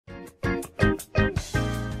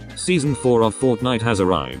Season 4 of Fortnite has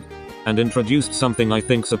arrived and introduced something I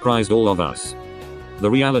think surprised all of us. The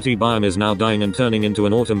reality biome is now dying and turning into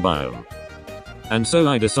an autumn biome. And so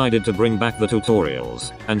I decided to bring back the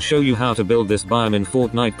tutorials and show you how to build this biome in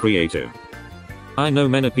Fortnite Creative. I know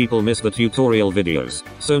many people miss the tutorial videos,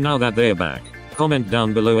 so now that they're back, comment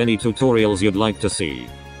down below any tutorials you'd like to see.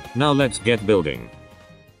 Now let's get building.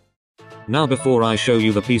 Now before I show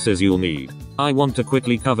you the pieces you'll need, I want to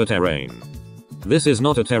quickly cover terrain. This is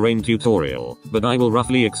not a terrain tutorial, but I will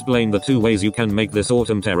roughly explain the two ways you can make this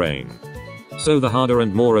autumn terrain. So the harder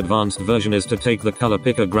and more advanced version is to take the color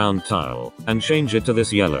picker ground tile and change it to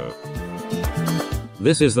this yellow.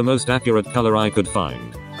 This is the most accurate color I could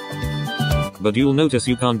find. But you'll notice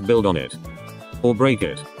you can't build on it or break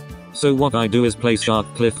it. So what I do is place sharp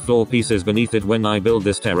cliff floor pieces beneath it when I build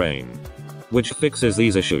this terrain, which fixes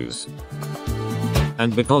these issues.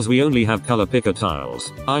 And because we only have color picker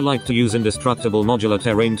tiles, I like to use indestructible modular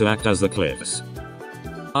terrain to act as the cliffs.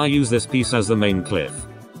 I use this piece as the main cliff,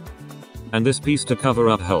 and this piece to cover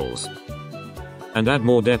up holes and add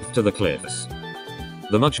more depth to the cliffs.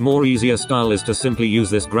 The much more easier style is to simply use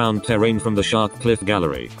this ground terrain from the Shark Cliff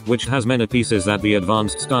Gallery, which has many pieces that the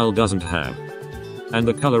advanced style doesn't have. And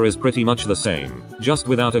the color is pretty much the same, just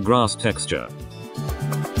without a grass texture.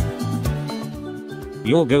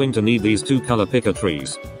 You're going to need these two color picker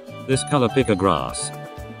trees, this color picker grass,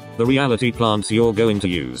 the reality plants you're going to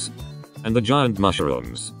use, and the giant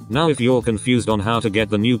mushrooms. Now if you're confused on how to get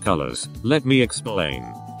the new colors, let me explain.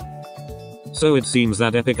 So it seems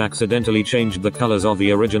that Epic accidentally changed the colors of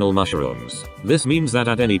the original mushrooms. This means that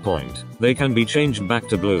at any point, they can be changed back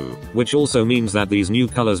to blue, which also means that these new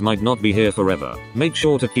colors might not be here forever. Make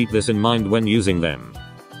sure to keep this in mind when using them.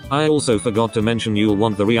 I also forgot to mention you'll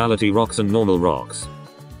want the reality rocks and normal rocks.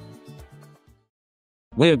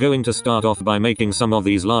 We're going to start off by making some of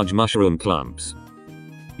these large mushroom clumps.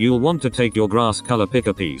 You'll want to take your grass color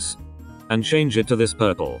picker piece and change it to this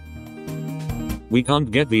purple. We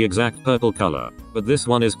can't get the exact purple color, but this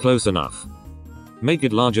one is close enough. Make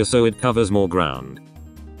it larger so it covers more ground.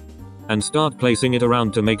 And start placing it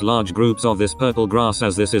around to make large groups of this purple grass,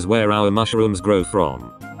 as this is where our mushrooms grow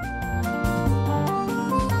from.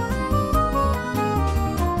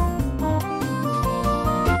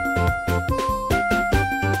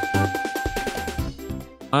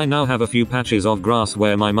 I now have a few patches of grass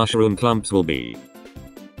where my mushroom clumps will be.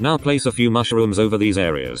 Now place a few mushrooms over these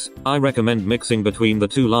areas. I recommend mixing between the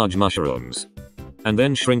two large mushrooms. And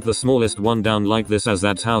then shrink the smallest one down like this, as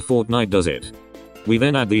that's how Fortnite does it. We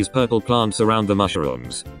then add these purple plants around the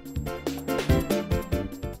mushrooms.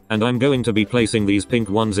 And I'm going to be placing these pink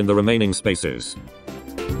ones in the remaining spaces.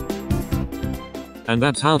 And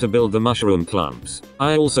that's how to build the mushroom clumps.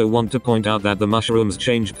 I also want to point out that the mushrooms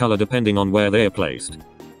change color depending on where they're placed.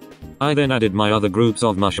 I then added my other groups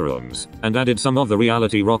of mushrooms, and added some of the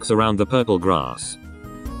reality rocks around the purple grass.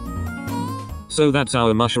 So that's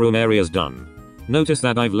our mushroom areas done. Notice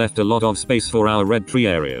that I've left a lot of space for our red tree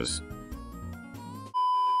areas.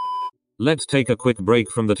 Let's take a quick break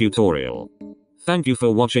from the tutorial. Thank you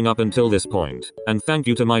for watching up until this point, and thank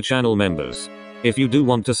you to my channel members. If you do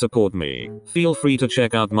want to support me, feel free to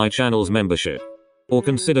check out my channel's membership, or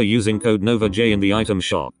consider using code NOVAJ in the item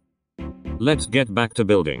shop. Let's get back to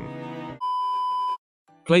building.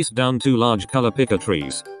 Place down two large color picker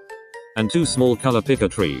trees and two small color picker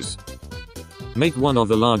trees. Make one of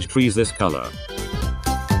the large trees this color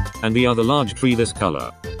and the other large tree this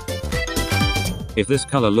color. If this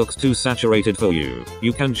color looks too saturated for you,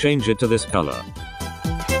 you can change it to this color.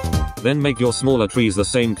 Then make your smaller trees the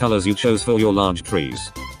same colors you chose for your large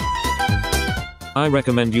trees. I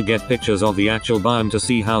recommend you get pictures of the actual biome to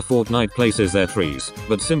see how Fortnite places their trees,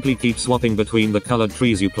 but simply keep swapping between the colored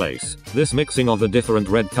trees you place. This mixing of the different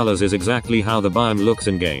red colors is exactly how the biome looks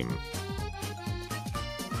in game.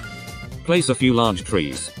 Place a few large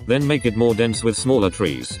trees, then make it more dense with smaller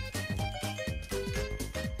trees.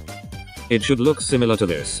 It should look similar to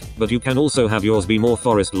this, but you can also have yours be more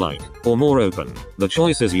forest-like, or more open. The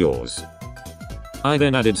choice is yours. I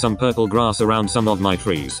then added some purple grass around some of my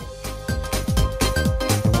trees,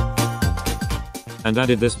 and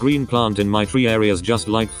added this green plant in my tree areas just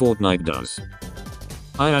like Fortnite does.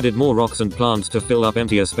 I added more rocks and plants to fill up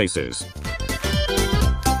emptier spaces.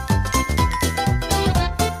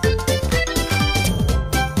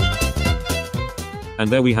 And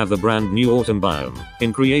there we have the brand new autumn biome,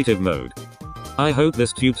 in creative mode. I hope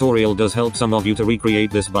this tutorial does help some of you to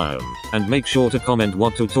recreate this biome, and make sure to comment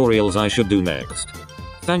what tutorials I should do next.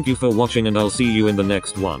 Thank you for watching, and I'll see you in the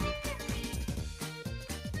next one.